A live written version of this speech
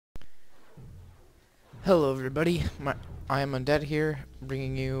Hello everybody, I am Undead here,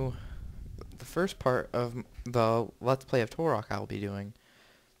 bringing you the first part of the Let's Play of Turok I'll be doing.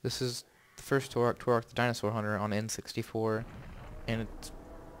 This is the first Turok, Turok the Dinosaur Hunter on N64, and it's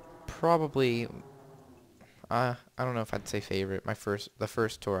probably, I don't know if I'd say favorite. The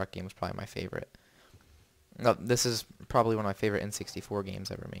first Turok game was probably my favorite. No, this is probably one of my favorite N64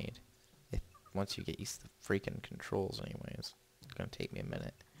 games ever made. Once you get used to the freaking controls anyways. It's gonna take me a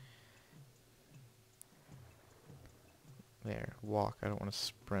minute. There, walk. I don't want to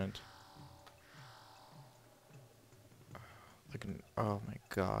sprint. Oh my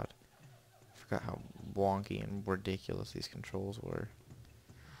god. I forgot how wonky and ridiculous these controls were.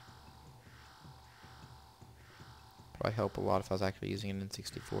 Probably help a lot if I was actually using an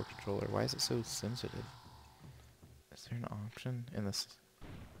N64 controller. Why is it so sensitive? Is there an option in this?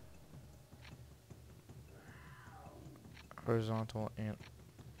 Horizontal analog,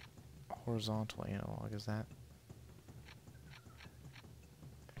 is that?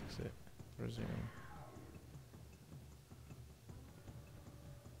 Exit. Resume.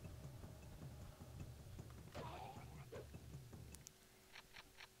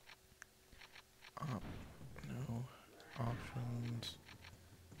 No. Options.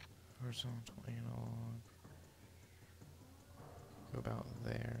 Horizontal analog. Go about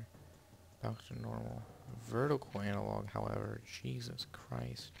there. Back to normal. Vertical analog, however. Jesus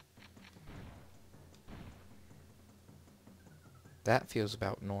Christ. That feels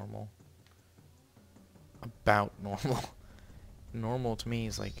about normal. About normal. Normal to me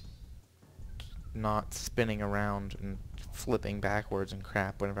is like not spinning around and flipping backwards and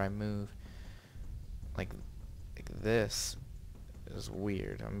crap whenever I move. Like this is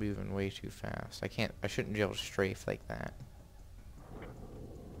weird. I'm moving way too fast. I shouldn't be able to strafe like that.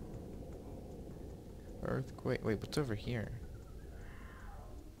 Earthquake. Wait, what's over here?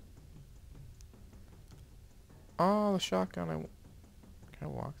 Oh, the shotgun. Can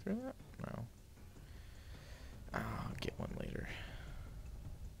I walk through that? No. I'll get one later.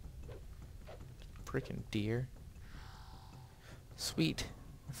 Freaking deer. Sweet.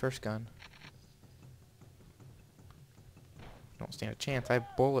 My first gun. Don't stand a chance. I have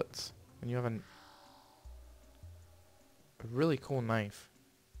bullets. And you have a really cool knife.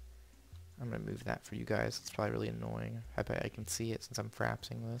 I'm gonna move that for you guys. It's probably really annoying. I bet I can see it since I'm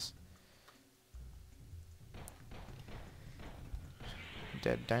frapsing this.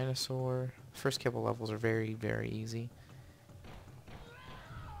 Dead dinosaur. First couple levels are very, very easy.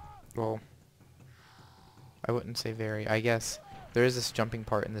 Well, I wouldn't say very. I guess there is this jumping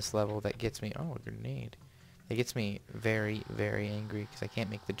part in this level that gets me. Oh, a grenade. It gets me very, very angry because I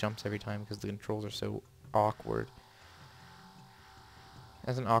can't make the jumps every time because the controls are so awkward.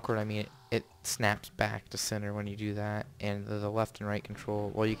 As in awkward, I mean it snaps back to center when you do that, and the left and right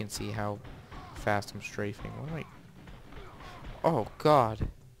control. Well, you can see how fast I'm strafing. What am I? Oh God!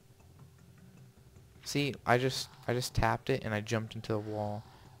 See, I just tapped it and I jumped into the wall.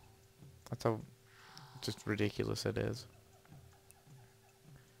 That's how just ridiculous it is.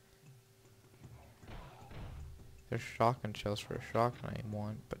 There's shotgun shells for a shotgun I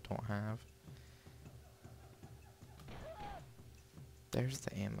want, but don't have. There's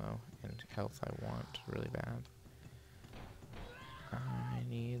the ammo and health I want really bad. I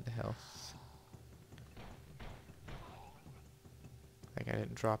need the health. Like I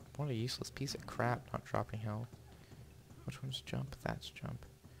didn't drop. What a useless piece of crap, not dropping health. Which one's jump? That's jump.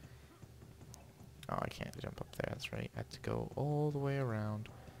 Oh, I can't jump up there. That's right. I have to go all the way around.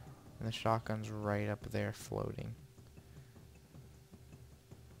 And the shotgun's right up there floating.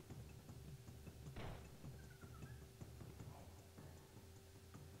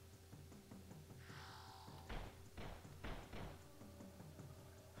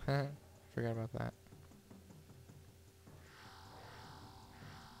 Forgot about that.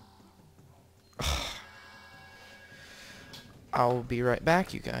 I'll be right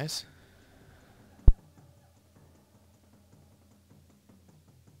back, you guys.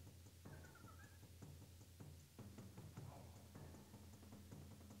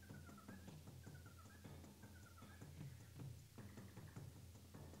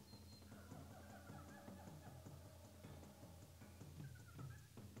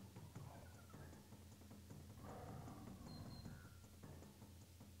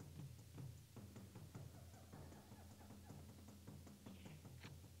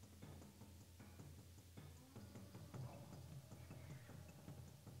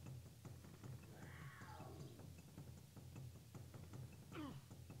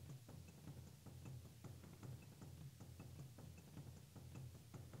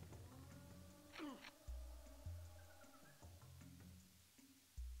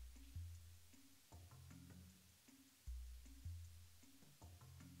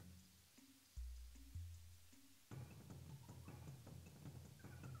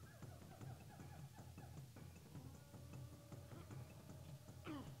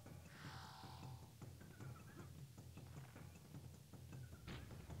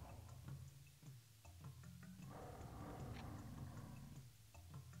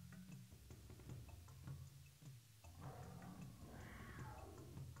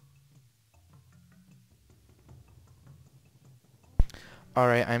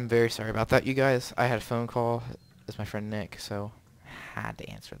 Alright, I'm very sorry about that, you guys. I had a phone call. It's my friend Nick, so had to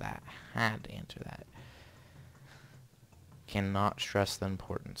answer that. Had to answer that. Cannot stress the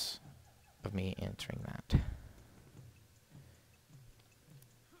importance of me answering that.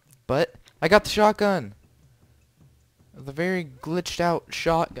 But I got the shotgun. The very glitched out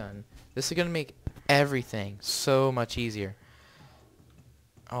shotgun. This is going to make everything so much easier.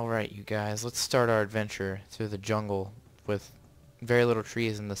 Alright, you guys, let's start our adventure through the jungle with very little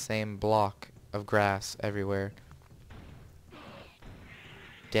trees and the same block of grass everywhere.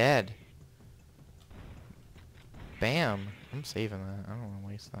 Dead. Bam. I'm saving that. I don't want to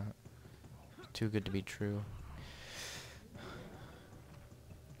waste that. Too good to be true.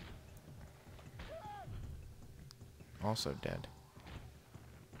 Also dead.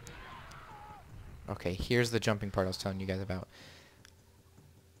 Okay, here's the jumping part I was telling you guys about.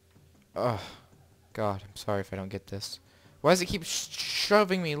 Ugh. God, I'm sorry if I don't get this. Why does it keep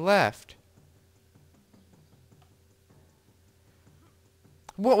shoving me left?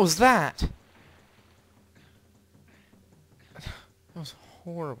 What was that? That was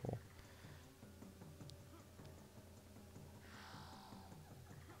horrible.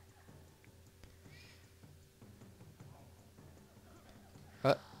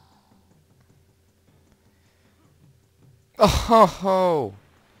 Oh,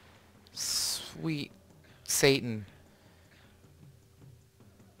 sweet Satan.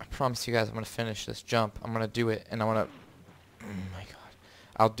 I promise you guys I'm going to finish this jump. I'm going to do it, and I want to... Oh my god.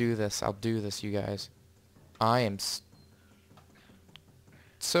 I'll do this. I'll do this, you guys. I am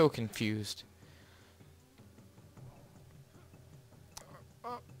so confused.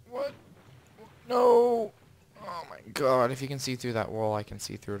 What? No! Oh my god. If you can see through that wall, I can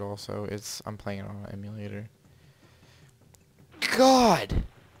see through it also. I'm playing it on an emulator. God!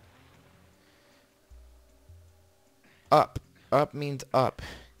 Up. Up means up.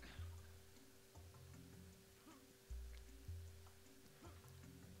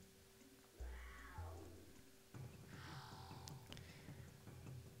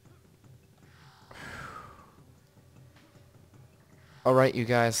 Alright, you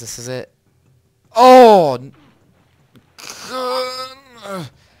guys, this is it. Oh!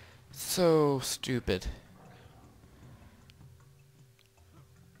 So stupid.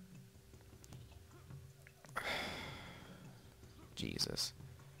 Jesus.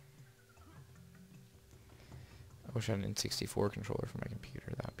 I wish I had an N64 controller for my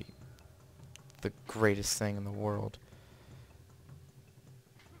computer. That'd be the greatest thing in the world.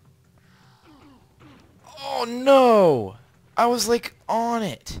 Oh no! I was like on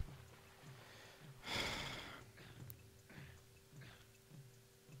it.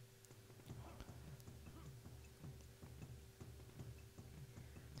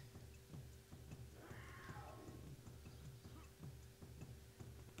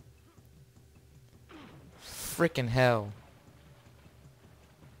 Frickin' hell.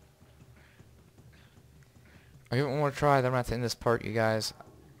 I'll give it one more try, then I'm gonna have to end this part, you guys.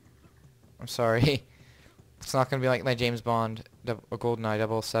 I'm sorry. It's not gonna be like my James Bond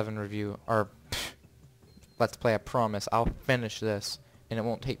GoldenEye 007 review, or Let's Play, I promise. I'll finish this, and it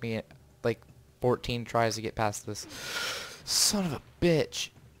won't take me like 14 tries to get past this. Son of a bitch.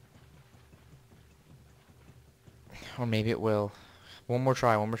 Or maybe it will. One more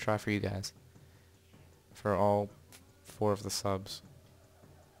try for you guys. For all 4 of the subs.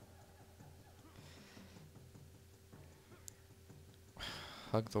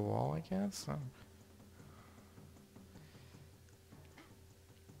 Hug the wall, I guess?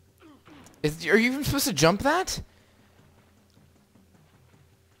 Are you even supposed to jump that?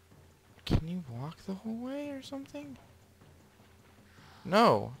 Can you walk the whole way or something?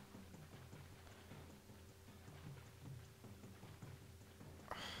 No.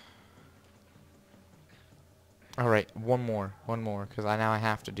 Alright, one more, because now I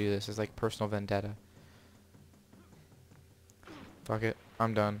have to do this. It's like personal vendetta. Fuck it,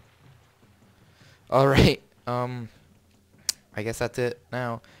 I'm done. Alright, I guess that's it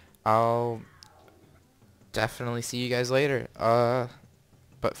now. I'll definitely see you guys later.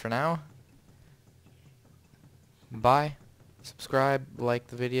 But for now, bye. Subscribe, like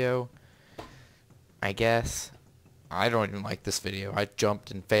the video. I guess. I don't even like this video. I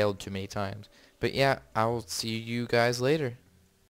jumped and failed too many times. But yeah, I'll see you guys later.